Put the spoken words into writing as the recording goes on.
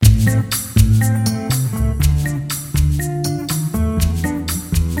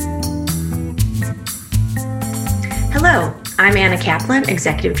Hello, I'm Anna Kaplan,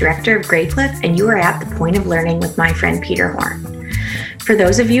 Executive Director of Graycliff, and you are at The Point of Learning with my friend Peter Horn. For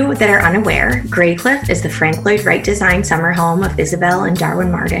those of you that are unaware, Graycliff is the Frank Lloyd Wright designed summer home of Isabel and Darwin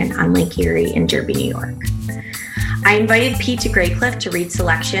Martin on Lake Erie in Derby, New York. I invited Pete to Graycliff to read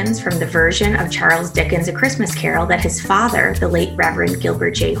selections from the version of Charles Dickens' A Christmas Carol that his father, the late Reverend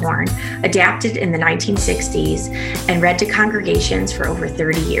Gilbert J. Horn, adapted in the 1960s and read to congregations for over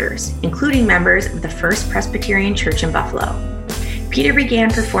 30 years, including members of the First Presbyterian Church in Buffalo. Peter began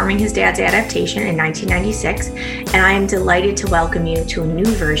performing his dad's adaptation in 1996, and I am delighted to welcome you to a new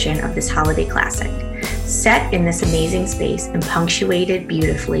version of this holiday classic, set in this amazing space and punctuated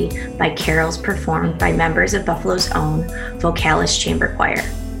beautifully by carols performed by members of Buffalo's own Vocalis Chamber Choir.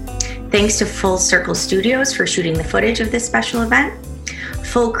 Thanks to Full Circle Studios for shooting the footage of this special event.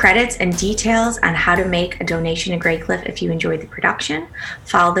 Full credits and details on how to make a donation to Graycliff if you enjoyed the production,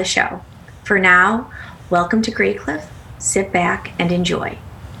 follow the show. For now, welcome to Graycliff. Sit back and enjoy.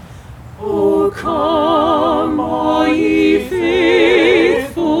 O come, all ye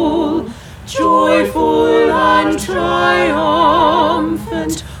faithful, joyful and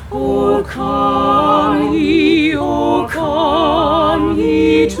triumphant. O come ye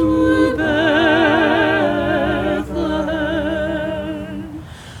to Bethlehem.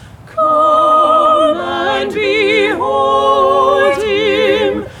 Come and behold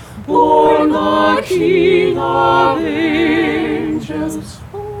him, born the King of angels.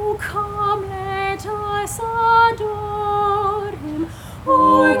 Oh, come, let us adore him.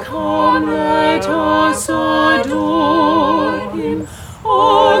 Oh, come, let us adore him.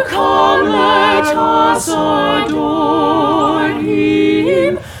 Oh, come, let us adore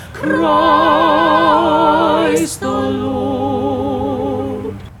him. Christ the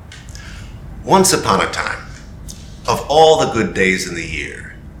Lord. Once upon a time, of all the good days in the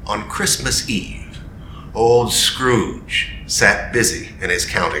year, on Christmas Eve, old Scrooge sat busy in his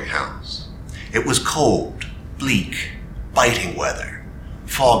counting house. It was cold, bleak, biting weather,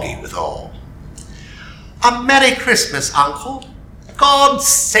 foggy withal. "A Merry Christmas, Uncle! God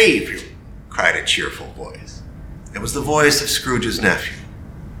save you!" cried a cheerful voice. It was the voice of Scrooge's nephew.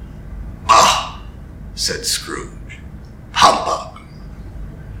 "Ah," said Scrooge, "humbug."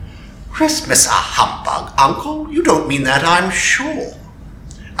 "Christmas a humbug, Uncle? You don't mean that, I'm sure."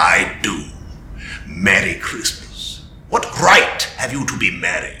 "I do. Merry Christmas. What right have you to be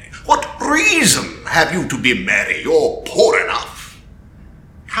merry? What reason have you to be merry? You're poor enough."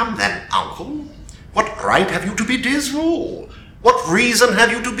 "Come then, Uncle. What right have you to be dismal? What reason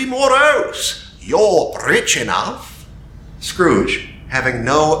have you to be morose? You're rich enough." Scrooge, having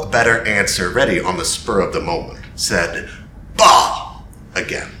no better answer ready on the spur of the moment, said, "Bah!"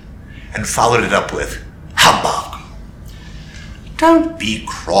 again, and followed it up with, "Humbug." "Don't be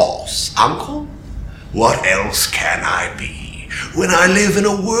cross, Uncle. What else can I be when I live in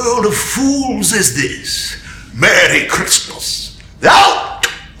a world of fools as this? Merry Christmas! Out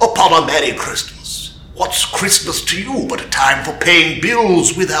upon a Merry Christmas! What's Christmas to you but a time for paying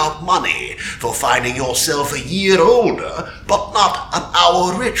bills without money, for finding yourself a year older but not an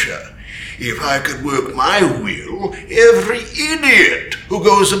hour richer? If I could work my will, every idiot who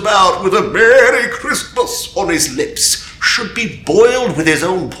goes about with a Merry Christmas on his lips should be boiled with his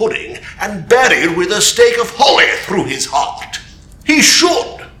own pudding and buried with a stake of holly through his heart. He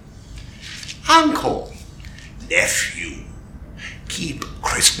should. Uncle, nephew, keep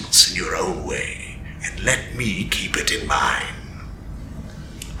Christmas in your own way, and let me keep it in mine.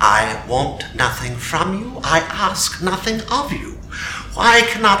 I want nothing from you. I ask nothing of you. Why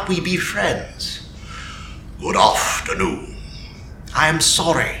cannot we be friends? Good afternoon. I am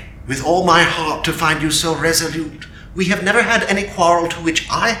sorry with all my heart to find you so resolute. We have never had any quarrel to which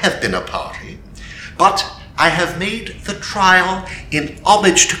I have been a party, but I have made the trial in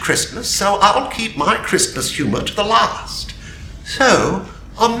homage to Christmas, so I'll keep my Christmas humor to the last. So,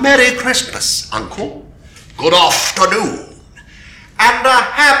 a Merry Christmas, Uncle. Good afternoon, and a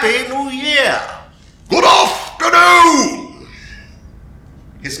Happy New Year. Good afternoon.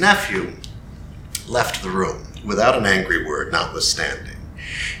 His nephew left the room without an angry word notwithstanding.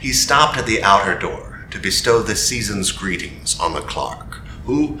 He stopped at the outer door to bestow the season's greetings on the clerk,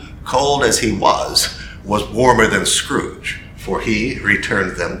 who, cold as he was warmer than Scrooge, for he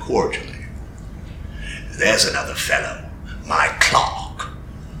returned them cordially. "There's another fellow, my clerk,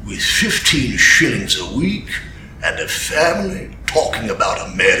 with 15 shillings a week and a family, talking about a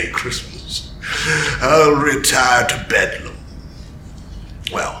Merry Christmas. I'll retire to Bedlam."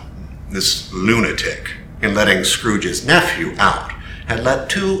 Well, this lunatic, in letting Scrooge's nephew out, had let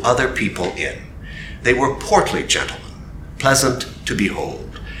 2 other people in. They were portly gentlemen, pleasant to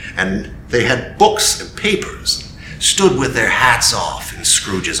behold, and they had books and papers, and stood with their hats off in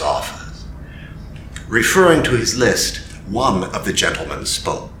Scrooge's office. Referring to his list, one of the gentlemen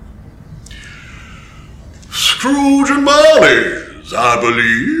spoke. "Scrooge and Marley's, I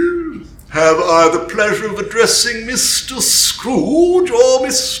believe. Have I the pleasure of addressing Mr. Scrooge or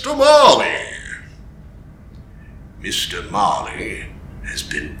Mr. Marley?" "Mr. Marley has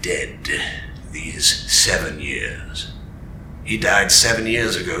been dead these 7 years. He died 7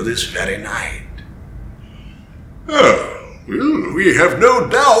 years ago this very night." "Oh, well, we have no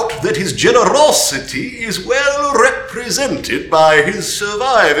doubt that his generosity is well represented by his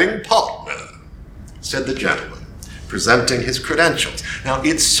surviving partner," said the gentleman, presenting his credentials. Now,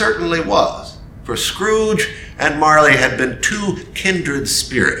 it certainly was, for Scrooge and Marley had been 2 kindred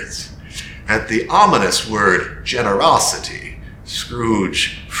spirits. At the ominous word generosity, Scrooge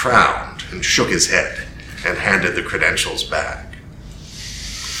frowned and shook his head and handed the credentials back.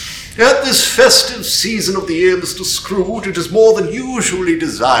 "At this festive season of the year, Mr. Scrooge, it is more than usually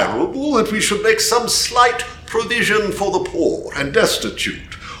desirable that we should make some slight provision for the poor and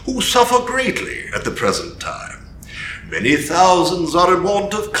destitute, who suffer greatly at the present time. Many thousands are in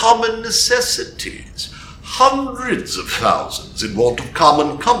want of common necessities, hundreds of thousands in want of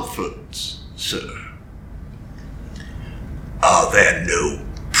common comforts, sir." "Are there no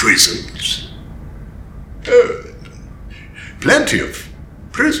prisons?" Plenty of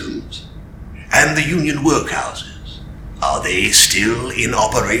prisons." "And the union workhouses, are they still in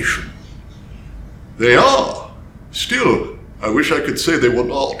operation?" "They are. Still, I wish I could say they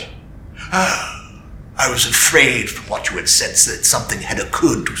were not." I was afraid from what you had said that something had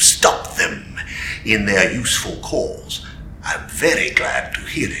occurred to stop them in their useful cause. I'm very glad to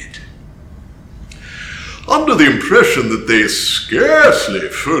hear it." "Under the impression that they scarcely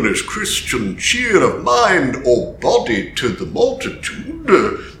furnish Christian cheer of mind or body to the multitude,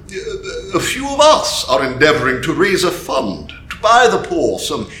 a few of us are endeavoring to raise a fund to buy the poor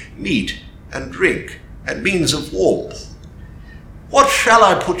some meat and drink and means of warmth. What shall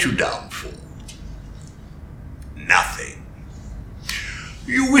I put you down for?" "Nothing."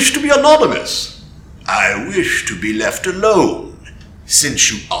 "You wish to be anonymous?" "I wish to be left alone. Since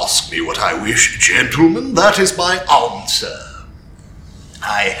you ask me what I wish, gentlemen, that is my answer.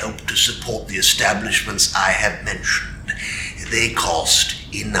 I help to support the establishments I have mentioned. They cost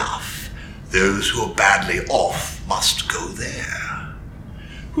enough. Those who are badly off must go there."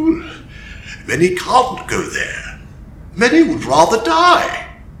 "Many can't go there. Many would rather die."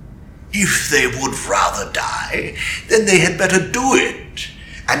 "If they would rather die, then they had better do it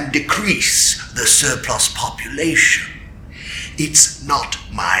and decrease the surplus population. It's not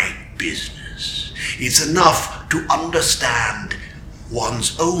my business. It's enough to understand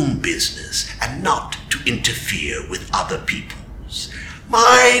one's own business and not to interfere with other people's.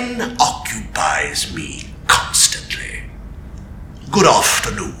 Mine occupies me constantly. Good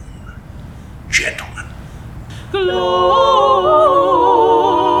afternoon, gentlemen."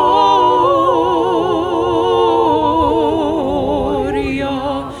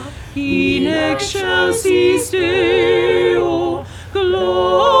 Gloria in excelsis Deo,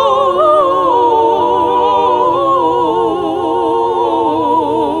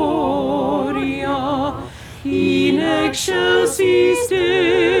 Gloria in excelsis Deo.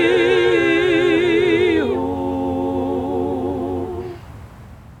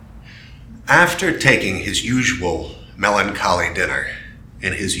 After taking his usual melancholy dinner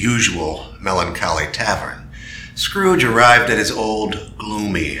in his usual melancholy tavern, Scrooge arrived at his old,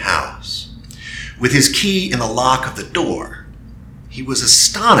 gloomy house. With his key in the lock of the door, he was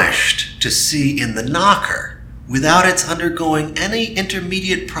astonished to see in the knocker, without its undergoing any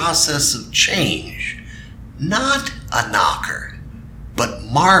intermediate process of change, not a knocker, but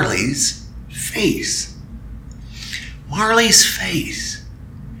Marley's face. Marley's face.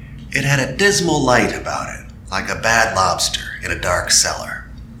 It had a dismal light about it, like a bad lobster in a dark cellar.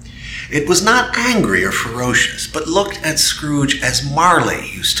 It was not angry or ferocious, but looked at Scrooge as Marley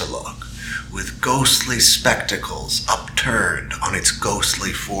used to look, with ghostly spectacles upturned on its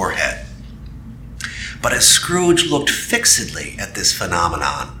ghostly forehead. But as Scrooge looked fixedly at this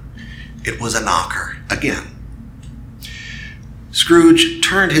phenomenon, it was a knocker again. Scrooge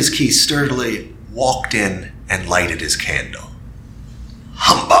turned his key sturdily, walked in, and lighted his candle.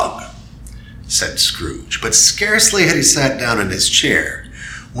 "Humbug," said Scrooge, but scarcely had he sat down in his chair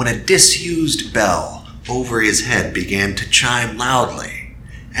when a disused bell over his head began to chime loudly,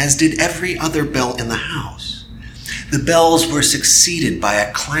 as did every other bell in the house. The bells were succeeded by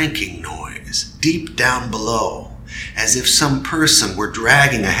a clanking noise deep down below, as if some person were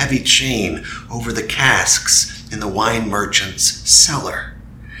dragging a heavy chain over the casks in the wine merchant's cellar.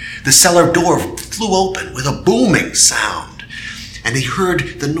 The cellar door flew open with a booming sound, and he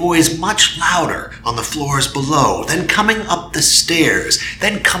heard the noise much louder on the floors below, then coming up the stairs,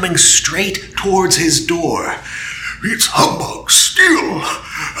 then coming straight towards his door. "It's humbug still.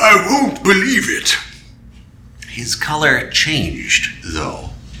 I won't believe it." His color changed,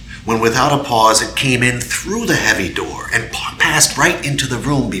 though, when without a pause it came in through the heavy door and passed right into the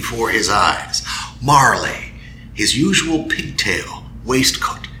room before his eyes. Marley, his usual pigtail,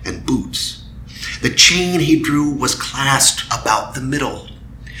 waistcoat, and boots. The chain he drew was clasped about the middle.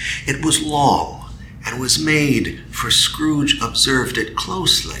 It was long and was made, for Scrooge observed it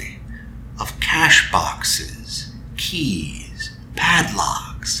closely, of cash boxes, keys,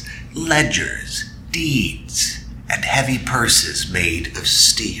 padlocks, ledgers, deeds, and heavy purses made of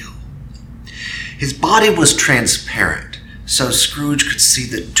steel. His body was transparent, so Scrooge could see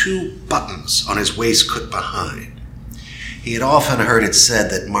the 2 buttons on his waistcoat behind. He had often heard it said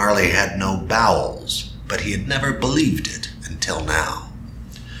that Marley had no bowels, but he had never believed it until now.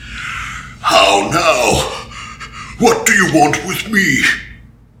 "How now? What do you want with me?"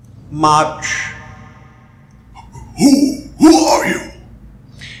 "Much." Who are you?"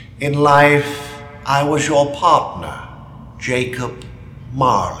 "In life, I was your partner, Jacob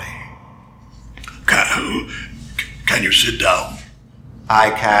Marley." Can you sit down?"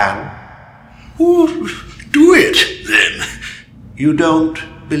 "I can." "Do it, then." "You don't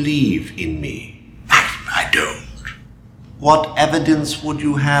believe in me." I don't." "What evidence would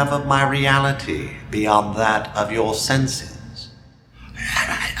you have of my reality beyond that of your senses?"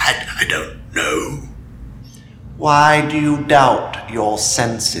 I don't know." "Why do you doubt your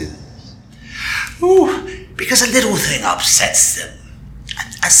senses?" Because a little thing upsets them.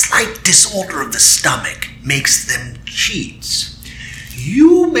 A slight disorder of the stomach makes them cheats.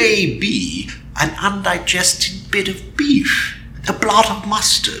 You may be an undigested bit of beef, a blot of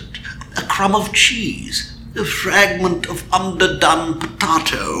mustard, a crumb of cheese, a fragment of underdone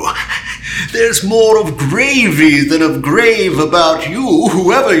potato. There's more of gravy than of grave about you,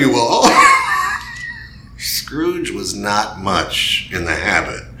 whoever you are." Scrooge was not much in the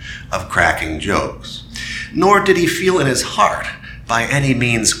habit of cracking jokes, nor did he feel in his heart by any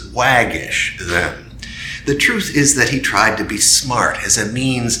means waggish then. The truth is that he tried to be smart as a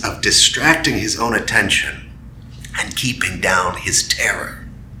means of distracting his own attention and keeping down his terror.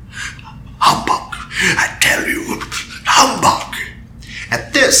 "Humbug, I tell you, humbug!"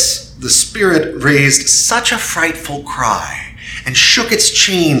 At this, the spirit raised such a frightful cry and shook its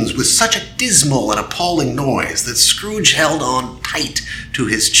chains with such a dismal and appalling noise that Scrooge held on tight to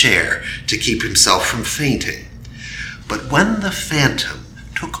his chair to keep himself from fainting. But when the phantom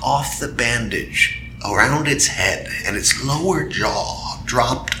took off the bandage around its head and its lower jaw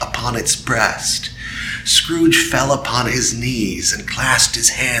dropped upon its breast, Scrooge fell upon his knees and clasped his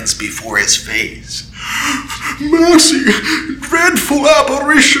hands before his face. "Mercy, dreadful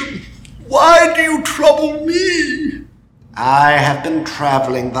apparition! Why do you trouble me?" "I have been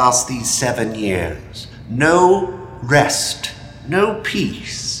traveling thus these 7 years. No rest, no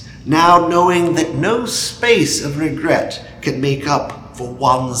peace, now knowing that no space of regret can make up for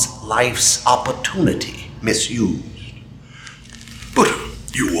one's life's opportunity misused." "But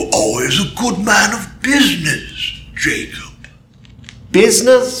you were always a good man of business, Jacob."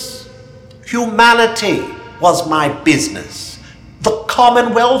 "Business? Humanity was my business. The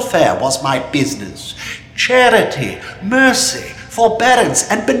common welfare was my business. Charity, mercy, forbearance,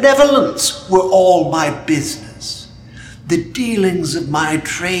 and benevolence were all my business. The dealings of my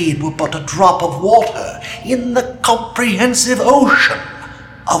trade were but a drop of water in the comprehensive ocean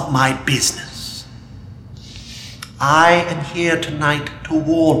of my business. I am here tonight to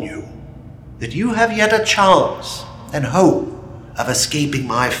warn you that you have yet a chance and hope of escaping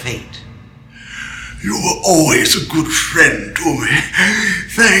my fate." "You were always a good friend to me.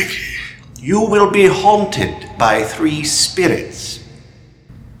 Thank you." "You will be haunted by 3 spirits."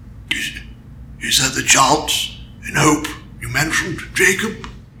 Is that the chance and hope you mentioned, Jacob?"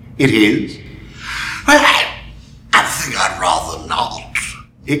 "It is." "Well, I think I'd rather not."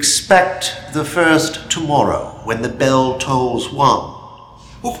 "Expect the first tomorrow when the bell tolls 1.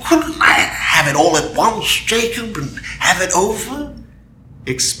 "Well, couldn't I have it all at once, Jacob, and have it over?"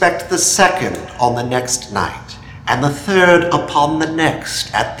 "Expect the 2nd on the next night, and the 3rd upon the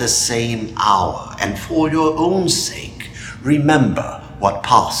next at the same hour. And for your own sake, remember what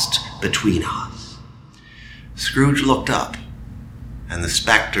passed between us." Scrooge looked up, and the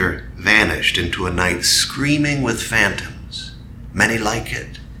spectre vanished into a night screaming with phantoms, many like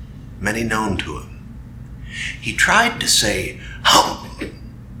it, many known to him. He tried to say hum,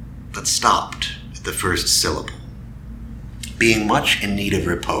 but stopped at the first syllable. Being much in need of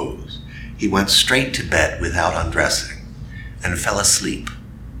repose, he went straight to bed without undressing and fell asleep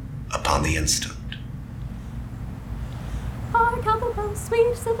upon the instant. Hark how the bells,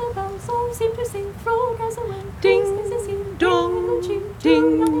 sweet silver bells, all seem to sing, throw cares away. Ding, Christmas is here, dong, ding,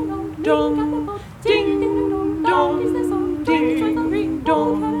 ding, dong, dong, ding, ding, dong, is the song, ding, joyful ring,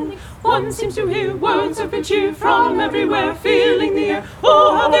 dong. One seems to hear words of good cheer from everywhere, filling the air.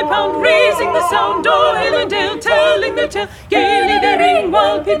 Oh, how they pound, raising the sound, o'er hill and dale, telling their tale. Gaily they ring,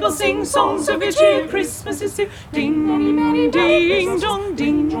 while people sing songs of good cheer. Christmas is here. Ding, ding, dong,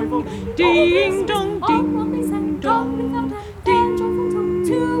 ding, ding, dong, ding, dong, ding,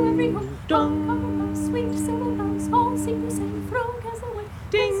 to every home, dong, sweet silver bells, all seem to sing, throw cares away.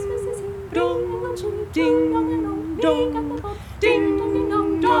 ding, Christmas is here, dong, ding, ding, dong,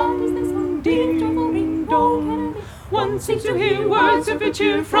 ding, dong, is the song, ding, joyful ring, dong. One seems to hear words of good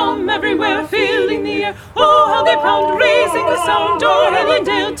cheer from everywhere, filling the air. Oh, how they pound, raising the sound, o'er hill and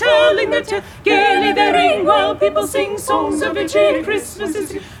dale, telling their tale. Gaily they ring, while people sing songs of good cheer. Christmas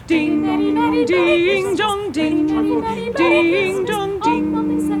is here. Ding, ding, dong, ding, ding, dong,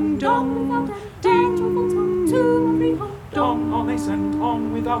 ding, dong, ding, to every home. dong. All they send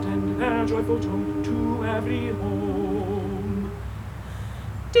on without end their joyful tone to every home.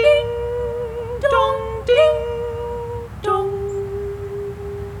 Ding, dong, ding, dong.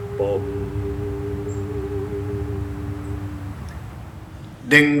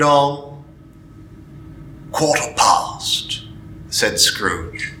 Ding dong. 1:15, said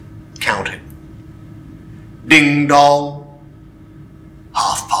Scrooge, counting. Ding dong.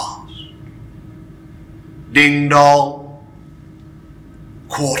 1/2. Ding dong.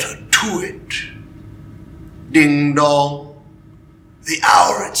 1:45. Ding dong. The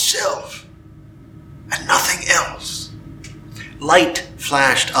hour itself, and nothing else. Light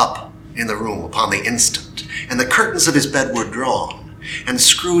flashed up in the room upon the instant, and the curtains of his bed were drawn, and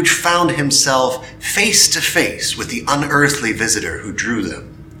Scrooge found himself face to face with the unearthly visitor who drew them.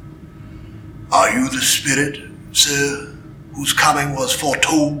 "Are you the spirit, sir, whose coming was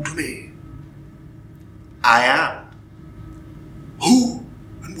foretold to me?" "I am." "Who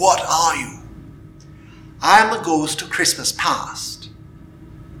and what are you?" "I am the ghost of Christmas past."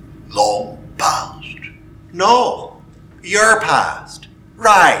 "Long past?" "No, your past.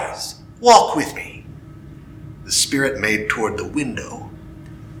 Rise, walk with me." The spirit made toward the window.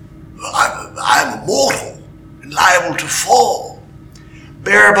 I'm immortal and liable to fall.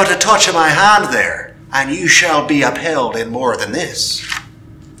 Bear but a touch of my hand there, and you shall be upheld in more than this.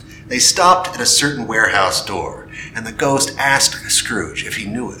 They stopped at a certain warehouse door, and the ghost asked Scrooge if he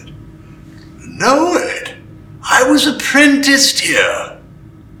knew it. "Know it? I was apprenticed here."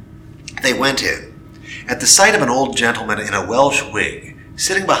 They went in. At the sight of an old gentleman in a Welsh wig,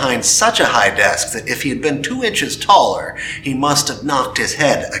 sitting behind such a high desk that if he had been 2 inches taller, he must have knocked his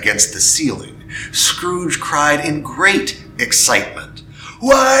head against the ceiling, Scrooge cried in great excitement,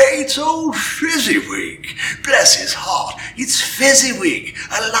 "Why, it's old Fezziwig! Bless his heart, it's Fezziwig,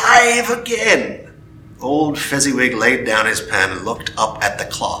 alive again!" Old Fezziwig laid down his pen and looked up at the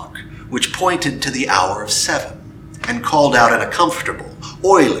clock, which pointed to the hour of 7, and called out in a comfortable,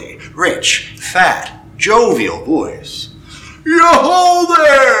 oily, rich, fat, jovial voice, "Yo-ho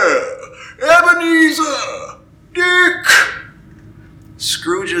there! Ebenezer! Dick!"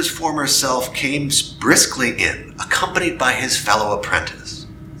 Scrooge's former self came briskly in, accompanied by his fellow apprentice.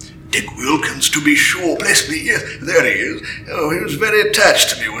 "Dick Wilkins, to be sure, bless me, yes, there he is. Oh, he was very attached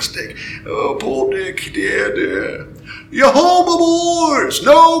to me, was Dick. Oh, poor Dick, dear, dear. Yo-ho, my boys,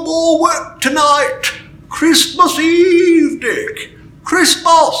 no more work tonight. Christmas Eve, Dick.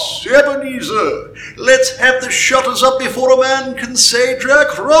 Christmas, Ebenezer. Let's have the shutters up before a man can say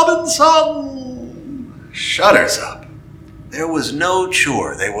Jack Robinson." Shutters up. There was no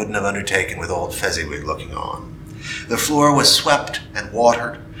chore they wouldn't have undertaken with old Fezziwig looking on. The floor was swept and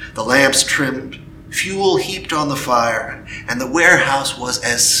watered, the lamps trimmed, fuel heaped on the fire, and the warehouse was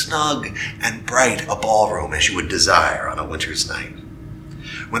as snug and bright a ballroom as you would desire on a winter's night.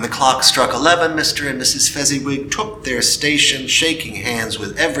 When the clock struck 11, Mr. and Mrs. Fezziwig took their station, shaking hands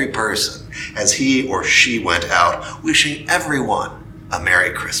with every person as he or she went out, wishing everyone a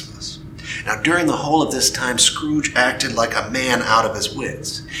Merry Christmas. Now, during the whole of this time, Scrooge acted like a man out of his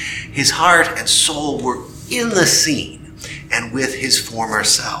wits. His heart and soul were in the scene and with his former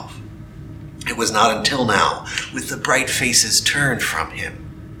self. It was not until now, with the bright faces turned from him,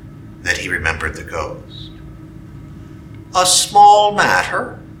 that he remembered the ghost. "A small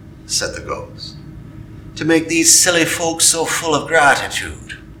matter," said the ghost, "to make these silly folks so full of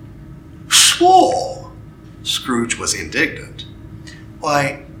gratitude." "Small? Scrooge was indignant.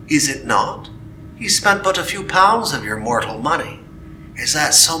 "Why, is it not? He spent but a few pounds of your mortal money. Is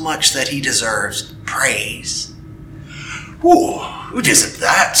that so much that he deserves praise?" "Oh, it isn't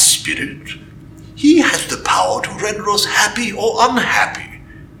that, Spirit. He has the power to render us happy or unhappy,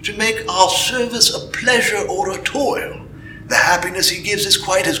 to make our service a pleasure or a toil. The happiness he gives is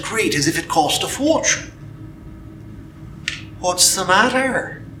quite as great as if it cost a fortune." "What's the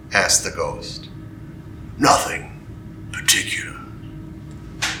matter?" asked the ghost. "Nothing particular."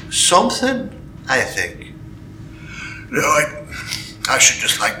 "Something, I think." "No, I should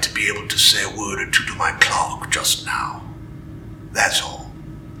just like to be able to say a word or two to my clock just now. That's all."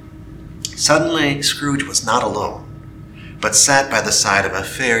 Suddenly, Scrooge was not alone, but sat by the side of a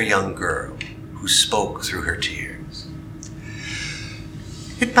fair young girl who spoke through her tears.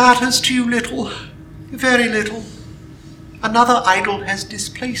 "It matters to you little, very little. Another idol has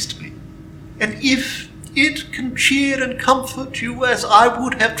displaced me, and if it can cheer and comfort you as I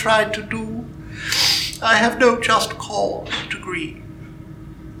would have tried to do, I have no just cause to grieve."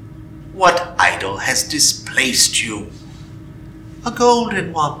 "What idol has displaced you?" "A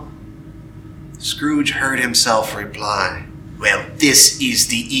golden one." Scrooge heard himself reply, "Well, this is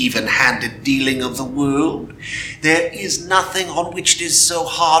the even-handed dealing of the world. There is nothing on which it is so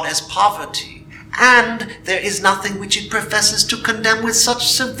hard as poverty, and there is nothing which it professes to condemn with such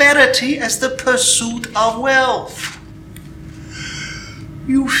severity as the pursuit of wealth."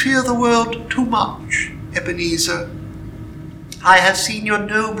 "You fear the world too much, Ebenezer. I have seen your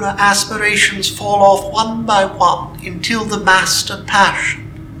nobler aspirations fall off one by one until the master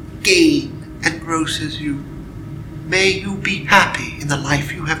passion, gain, engrosses you. May you be happy in the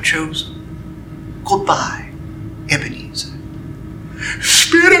life you have chosen. Goodbye, Ebenezer."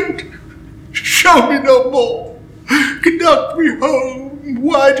 "Spirit, show me no more. Conduct me home.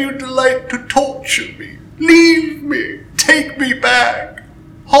 Why do you delight to torture me? Leave me. Take me back.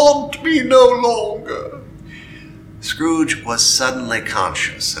 Haunt me no longer." Scrooge was suddenly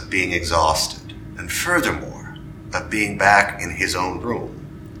conscious of being exhausted, and furthermore, of being back in his own room.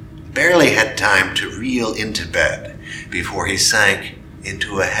 Barely had time to reel into bed before he sank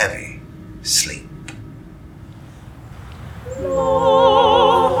into a heavy sleep.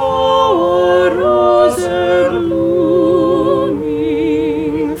 Rose blooming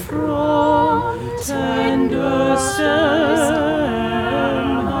from tender stem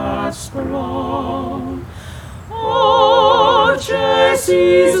hath sprung, of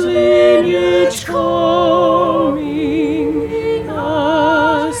Jesse's lineage coming,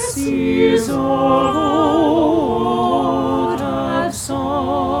 as seers of old have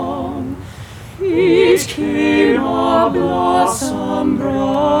sung. It came a blossom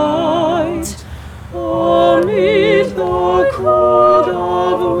bright amid the cold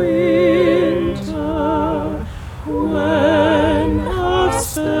of winter, when half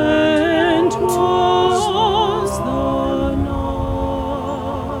spent was the night.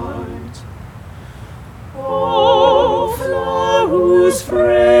 Oh, flower whose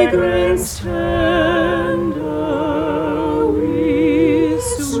fragrance tender with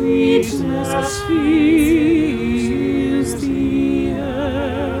sweetness fills the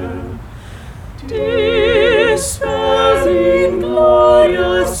air, dispels in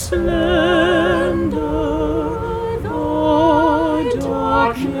glorious splendor the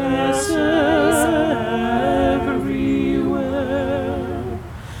darknesses everywhere.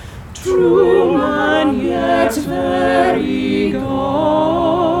 True man, yet very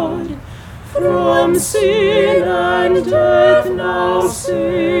God, from sin and death now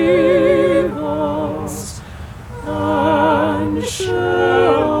save us, and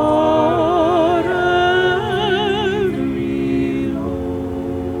share our every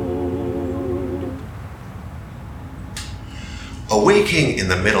load. Awaking in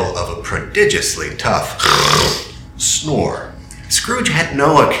the middle of a prodigiously tough snore, Scrooge had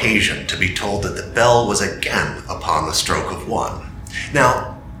no occasion to be told that the bell was again upon the stroke of 1.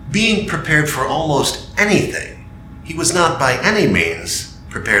 Now, being prepared for almost anything, he was not by any means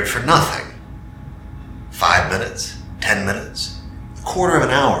prepared for nothing. 5 minutes, 10 minutes, a quarter of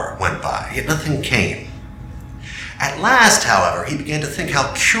an hour went by, yet nothing came. At last, however, he began to think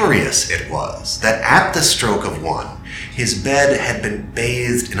how curious it was that at the stroke of 1, his bed had been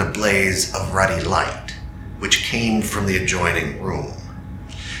bathed in a blaze of ruddy light, which came from the adjoining room.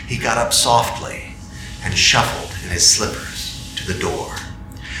 He got up softly and shuffled in his slippers to the door.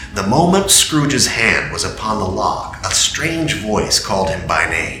 The moment Scrooge's hand was upon the lock, a strange voice called him by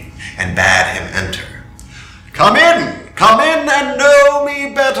name and bade him enter. Come in and know me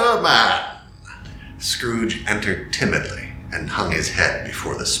better, man." Scrooge entered timidly and hung his head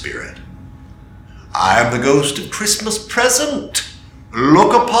before the spirit. I am the ghost of Christmas present.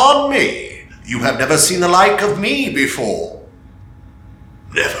 Look upon me. You have never seen the like of me before.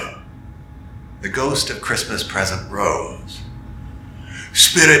 Never. The ghost of Christmas present rose.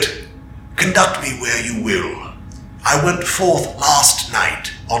 Spirit, conduct me where you will. I went forth last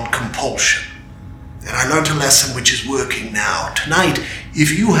night on compulsion, and I learnt a lesson which is working now. Tonight,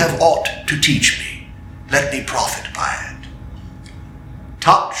 if you have aught to teach me, let me profit by it.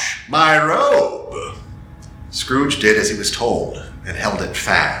 Touch my robe. Scrooge did as he was told and held it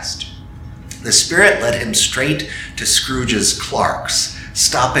fast. The spirit led him straight to Scrooge's clerk's,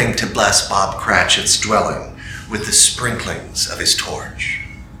 stopping to bless Bob Cratchit's dwelling with the sprinklings of his torch.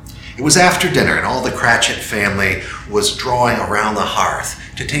 It was after dinner, and all the Cratchit family was drawing around the hearth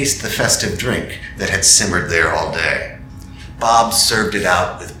to taste the festive drink that had simmered there all day. Bob served it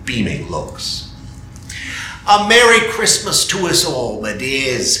out with beaming looks. A Merry Christmas to us all, my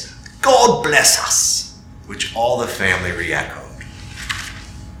dears. God bless us, which all the family re-echoed.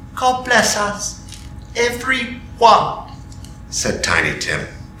 God bless us, every one, said Tiny Tim,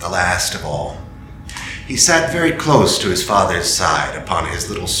 the last of all. He sat very close to his father's side upon his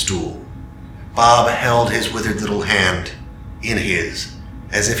little stool. Bob held his withered little hand in his,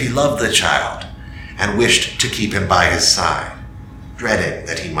 as if he loved the child and wished to keep him by his side, dreading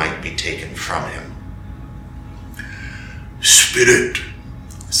that he might be taken from him. Spirit,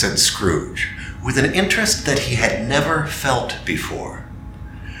 said Scrooge, with an interest that he had never felt before.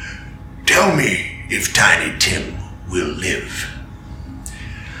 Tell me if Tiny Tim will live.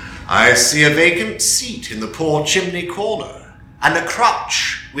 I see a vacant seat in the poor chimney corner, and a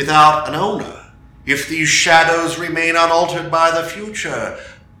crutch without an owner. If these shadows remain unaltered by the future,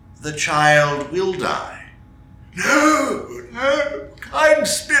 the child will die. No, no, kind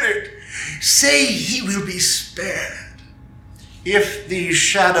spirit, say he will be spared. If these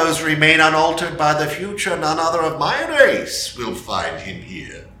shadows remain unaltered by the future, none other of my race will find him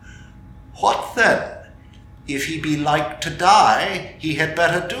here. What then? If he be like to die, he had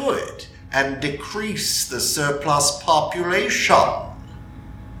better do it, and decrease the surplus population.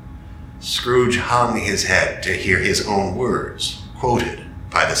 Scrooge hung his head to hear his own words quoted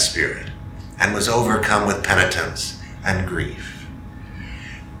by the spirit, and was overcome with penitence and grief.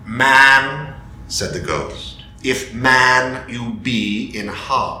 Man, said the ghost, if man you be in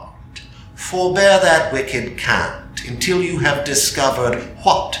heart, forbear that wicked cant until you have discovered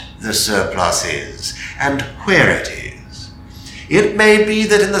what the surplus is, and where it is. It may be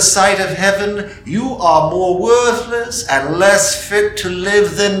that in the sight of heaven you are more worthless and less fit to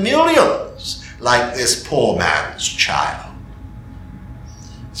live than millions, like this poor man's child.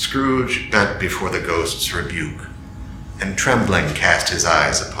 Scrooge bent before the ghost's rebuke, and trembling cast his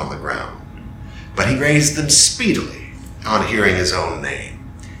eyes upon the ground. But he raised them speedily on hearing his own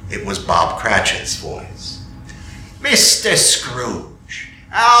name. It was Bob Cratchit's voice. Mr. Scrooge.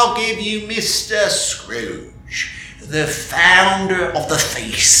 I'll give you Mr. Scrooge, the founder of the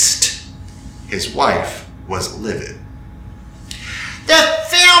feast. His wife was livid. The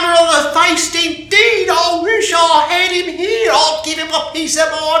founder of the feast, indeed. I wish I had him here. I'd give him a piece of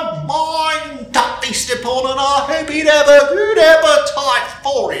my mind to feast upon, and I hope he'd have a good appetite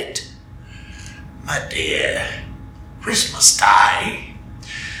for it. My dear, Christmas Day.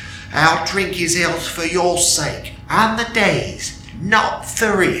 I'll drink his health for your sake, and the day's, not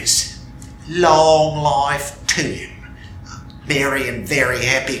for his. Long life to him. A merry and very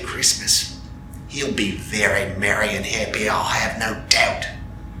happy Christmas. He'll be very merry and happy, I have no doubt.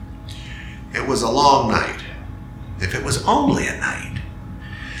 It was a long night, if it was only a night,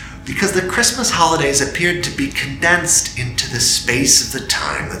 because the Christmas holidays appeared to be condensed into the space of the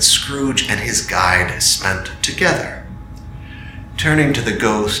time that Scrooge and his guide spent together. Turning to the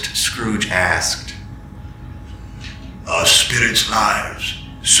ghost, Scrooge asked, Are spirits' lives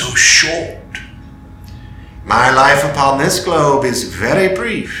so short? My life upon this globe is very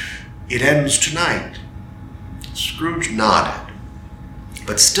brief. It ends tonight. Scrooge nodded,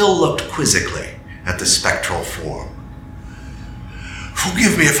 but still looked quizzically at the spectral form.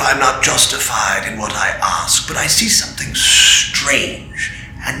 Forgive me if I'm not justified in what I ask, but I see something strange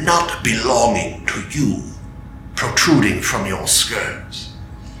and not belonging to you protruding from your skirts.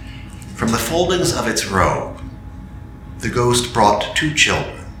 From the foldings of its robe, the ghost brought 2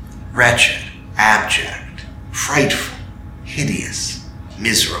 children, wretched, abject, frightful, hideous,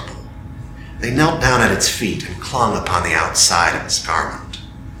 miserable. They knelt down at its feet and clung upon the outside of its garment.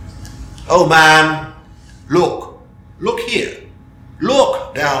 Oh, man, look here,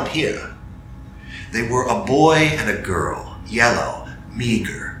 look down here. They were a boy and a girl, yellow,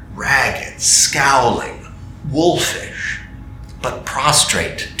 meager, ragged, scowling, wolfish, but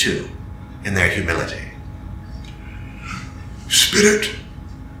prostrate too, in their humility. Spirit,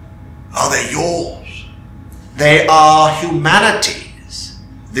 are they yours? They are humanity's.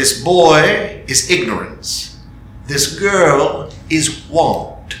 This boy is ignorance. This girl is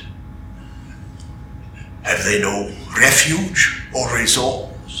want. Have they no refuge or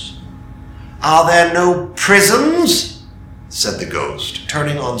resource? Are there no prisons? Said the ghost,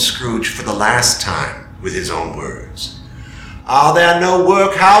 turning on Scrooge for the last time with his own words. Are there no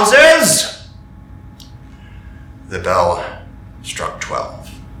workhouses? The bell struck 12.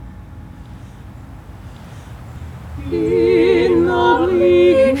 In the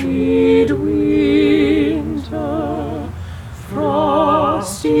bleak winter,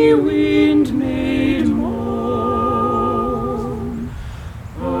 frosty wind made moan.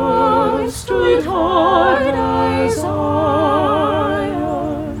 Earth stood hard as iron,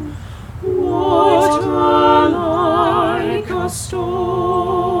 water like a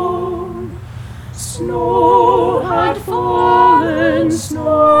stone. Snow had fallen,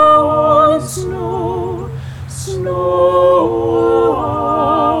 snow on snow, snow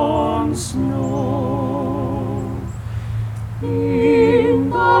on snow. In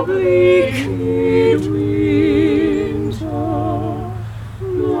the bleak midwinter,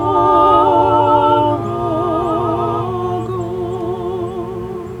 long ago.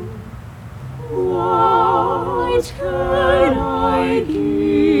 What can I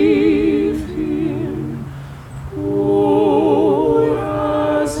give him, poor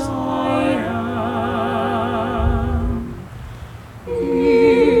as I am?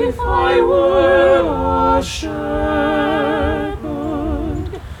 If I were a shepherd,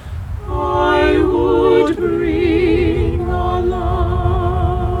 I would bring a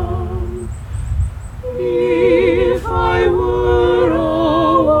lamb. If I were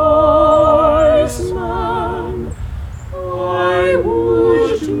a wise man, I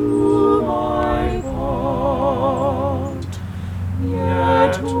would do my part.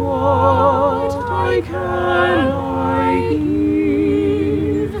 Yet what can I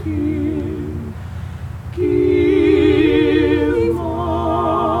give him? Give my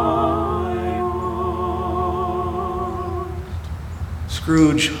heart.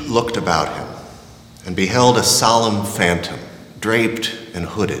 Scrooge looked about him and beheld a solemn phantom, draped and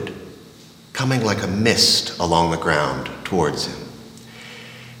hooded, coming like a mist along the ground towards him.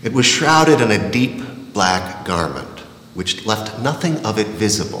 It was shrouded in a deep black garment, which left nothing of it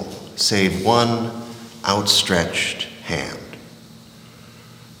visible save one outstretched hand.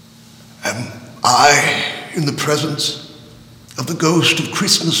 Am I in the presence of the ghost of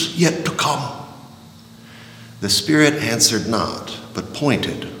Christmas yet to come? The spirit answered not, but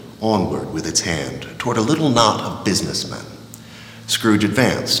pointed onward with its hand toward a little knot of businessmen. Scrooge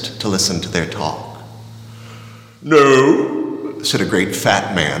advanced to listen to their talk. No, said a great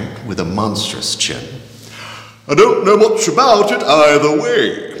fat man with a monstrous chin. I don't know much about it either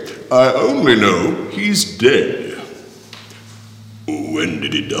way. I only know he's dead. When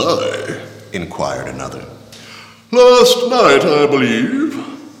did he die? Inquired another. Last night, I believe.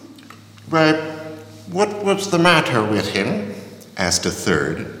 Right. What was the matter with him? Asked a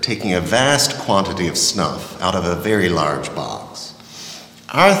third, taking a vast quantity of snuff out of a very large box.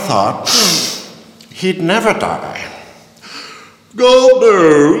 I thought he'd never die. God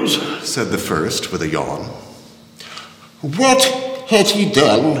knows, said the first with a yawn. What had he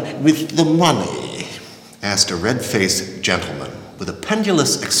done with the money? Asked a red-faced gentleman with a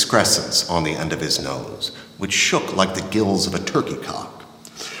pendulous excrescence on the end of his nose, which shook like the gills of a turkey cock.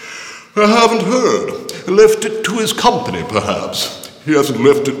 I haven't heard. Left it to his company, perhaps. He hasn't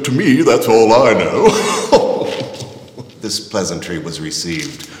left it to me, that's all I know. This pleasantry was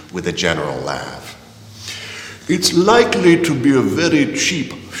received with a general laugh. It's likely to be a very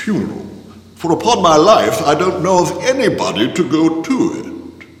cheap funeral, for upon my life I don't know of anybody to go to it.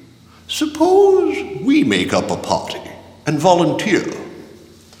 Suppose we make up a party and volunteer.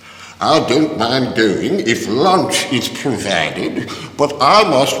 I don't mind going if lunch is provided, but I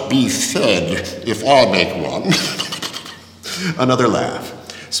must be fed if I make one. Another laugh.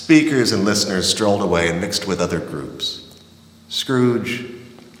 Speakers and listeners strolled away and mixed with other groups. Scrooge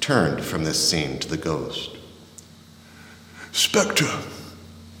turned from this scene to the ghost. Spectre,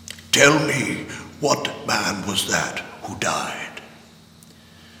 tell me, what man was that who died?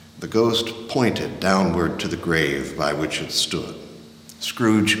 The ghost pointed downward to the grave by which it stood.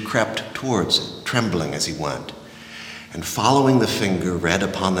 Scrooge crept towards it, trembling as he went, and following the finger read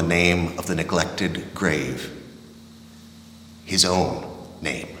upon the name of the neglected grave. His own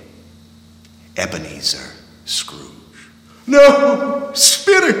name, Ebenezer Scrooge. No,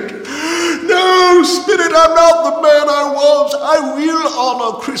 Spirit! No, Spirit, I'm not the man I was. I will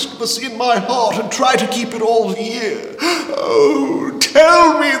honor Christmas in my heart and try to keep it all year. Oh,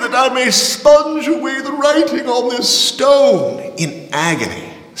 tell me that I may sponge away the writing on this stone. In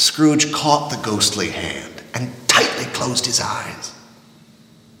agony, Scrooge caught the ghostly hand and tightly closed his eyes,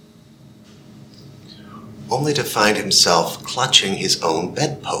 only to find himself clutching his own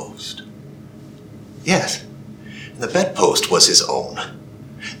bedpost. Yes, the bedpost was his own.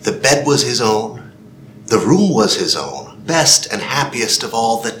 The bed was his own. The room was his own. Best and happiest of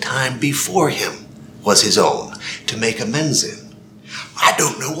all, the time before him was his own to make amends in. I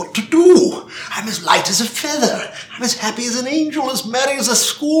don't know what to do. I'm as light as a feather. I'm as happy as an angel, as merry as a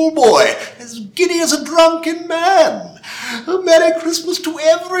schoolboy, as giddy as a drunken man. A Merry Christmas to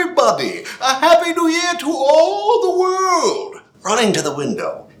everybody. A Happy New Year to all the world. Running to the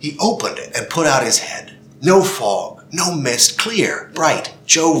window, he opened it and put out his head. No fog, no mist, clear, bright,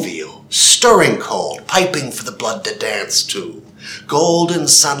 jovial, stirring cold, piping for the blood to dance to. Golden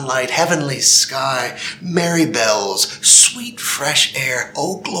sunlight, heavenly sky, merry bells, sweet fresh air.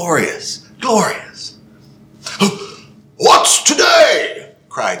 Oh, glorious, glorious. What's today?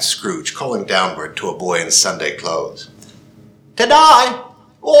 Cried Scrooge, calling downward to a boy in Sunday clothes. Today?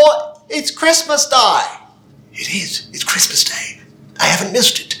 What? It's Christmas Day. It is. It's Christmas Day. I haven't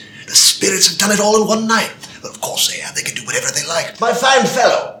missed it. The spirits have done it all in one night. Well, of course they have. They can do whatever they like. My fine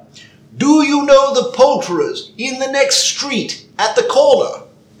fellow, do you know the poulterers in the next street at the corner?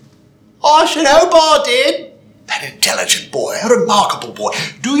 I should hope I did. That intelligent boy, a remarkable boy.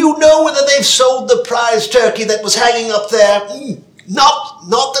 Do you know whether they've sold the prize turkey that was hanging up there? Not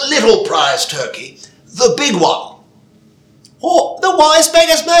the little prize turkey, the big one. Oh, the wise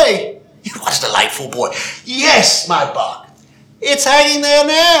beggar's me. What a delightful boy. Yes, my buck. It's hanging there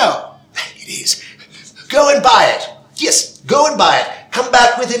now. It is. Go and buy it. Yes, go and buy it. Come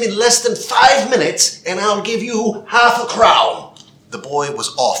back with him in less than 5 minutes, and I'll give you £5. The boy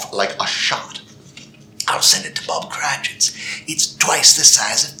was off like a shot. I'll send it to Bob Cratchit's. It's twice the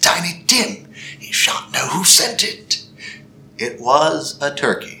size of Tiny Tim. He shan't know who sent it. It was a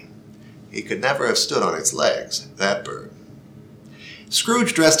turkey. He could never have stood on its legs, that bird.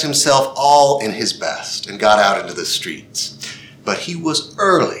 Scrooge dressed himself all in his best and got out into the streets. But he was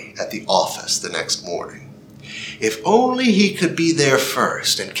early at the office the next morning. If only he could be there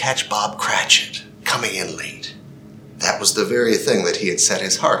first and catch Bob Cratchit coming in late. That was the very thing that he had set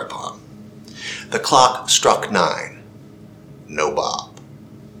his heart upon. The clock struck 9. No Bob.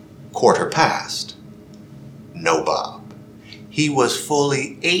 1:15. No Bob. He was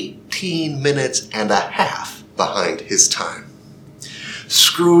fully 18 minutes and a half behind his time.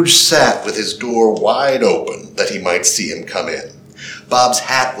 Scrooge sat with his door wide open that he might see him come in. Bob's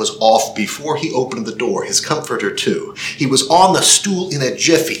hat was off before he opened the door, his comforter too. He was on the stool in a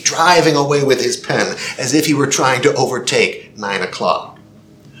jiffy, driving away with his pen as if he were trying to overtake 9 o'clock.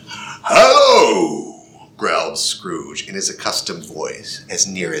 "Hello," growled Scrooge in his accustomed voice, as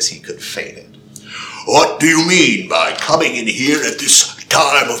near as he could feign it. "What do you mean by coming in here at this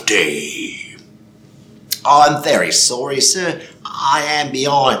time of day?" "I'm very sorry, sir. I am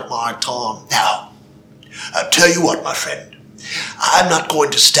behind my time." "Now, I'll tell you what, my friend. I'm not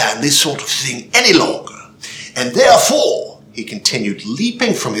going to stand this sort of thing any longer. And therefore," he continued,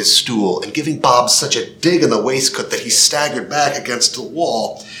 leaping from his stool and giving Bob such a dig in the waistcoat that he staggered back against the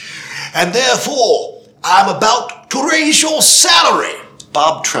wall, "and therefore, I'm about to raise your salary."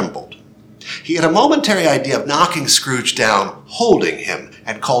 Bob trembled. He had a momentary idea of knocking Scrooge down, holding him,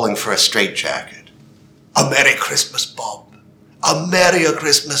 and calling for a straitjacket. "A Merry Christmas, Bob. A merrier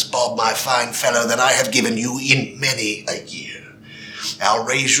Christmas, Bob, my fine fellow, than I have given you in many a year. I'll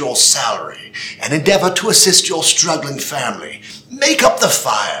raise your salary and endeavor to assist your struggling family. Make up the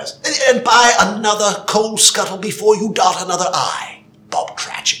fires and buy another coal scuttle before you dot another I, Bob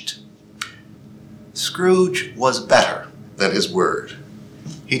Cratchit." Scrooge was better than his word.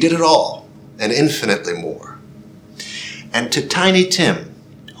 He did it all, and infinitely more. And to Tiny Tim,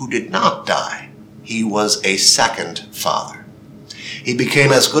 who did not die, he was a second father. He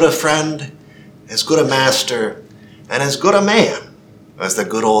became as good a friend, as good a master, and as good a man as the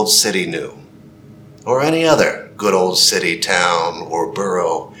good old city knew, or any other good old city, town, or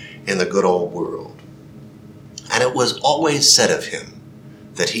borough in the good old world. And it was always said of him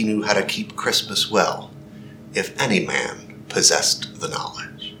that he knew how to keep Christmas well, if any man possessed the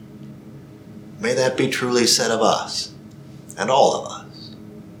knowledge. May that be truly said of us, and all of us.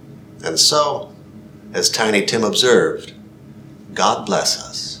 And so, as Tiny Tim observed, God bless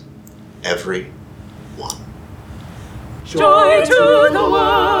us, every one. Joy to the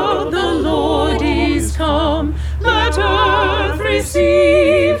world, the Lord is come. Let earth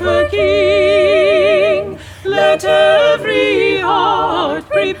Let every heart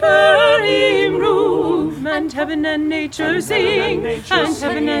prepare him room, and heaven and nature sing, and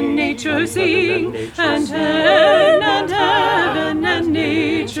heaven and nature sing, and heaven and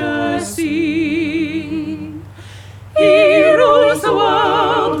nature sing. He rules the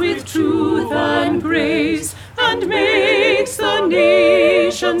world with truth and grace, and makes the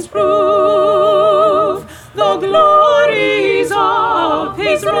nations prove the glories of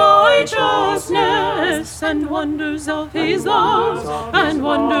his righteousness, and wonders of his love, and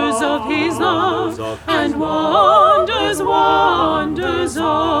wonders of his love, and wonders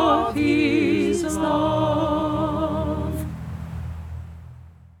of his love.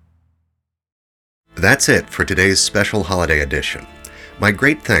 That's it for today's special holiday edition. My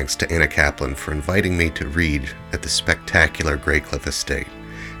great thanks to Anna Kaplan for inviting me to read at the spectacular Graycliff Estate,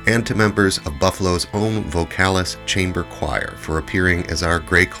 and to members of Buffalo's own Vocalis Chamber Choir for appearing as our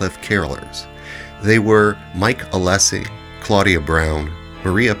Graycliff carolers. They were Mike Alessi, Claudia Brown,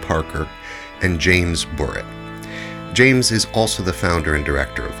 Maria Parker, and James Burritt. James is also the founder and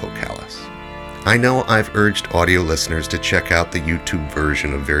director of Vocalis. I know I've urged audio listeners to check out the YouTube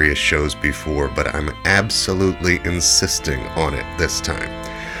version of various shows before, but I'm absolutely insisting on it this time.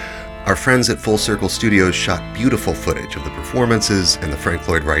 Our friends at Full Circle Studios shot beautiful footage of the performances and the Frank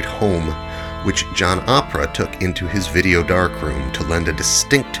Lloyd Wright home, which John Opera took into his video darkroom to lend a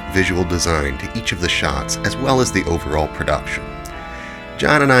distinct visual design to each of the shots, as well as the overall production.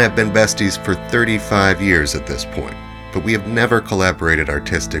 John and I have been besties for 35 years at this point, but we have never collaborated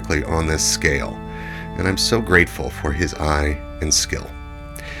artistically on this scale, and I'm so grateful for his eye and skill.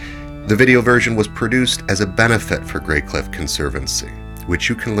 The video version was produced as a benefit for Graycliff Conservancy, which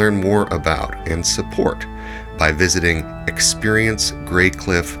you can learn more about and support by visiting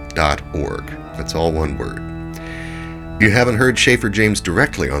experiencegraycliff.org. That's all one word. You haven't heard Schaefer James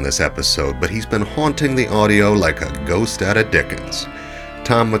directly on this episode, but he's been haunting the audio like a ghost out of Dickens.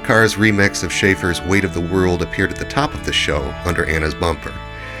 Tom McCarr's remix of Schaefer's Weight of the World appeared at the top of the show under Anna's bumper.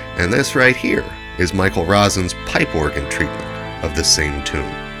 And this right here is Michael Rosen's pipe organ treatment of the same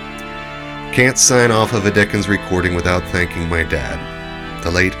tune. Can't sign off of a Dickens recording without thanking my dad,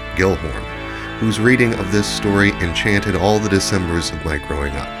 the late Gilhorn, whose reading of this story enchanted all the Decembers of my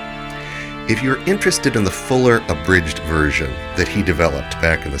growing up. If you're interested in the fuller abridged version that he developed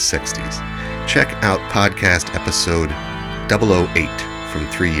back in the 60s, check out podcast episode 008 from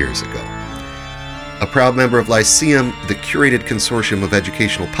 3 years ago. A proud member of Lyceum, the curated consortium of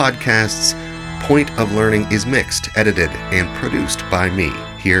educational podcasts, Point of Learning is mixed, edited, and produced by me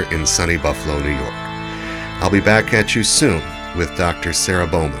here in sunny Buffalo, New York. I'll be back at you soon with Dr. Sarah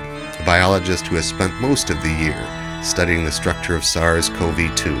Bowman, a biologist who has spent most of the year studying the structure of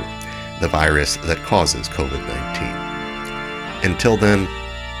SARS-CoV-2, the virus that causes COVID-19. Until then,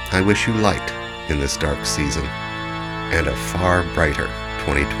 I wish you light in this dark season and a far brighter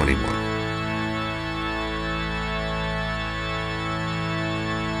 2021.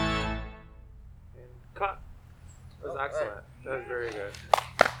 Cut. That was excellent. That was very good.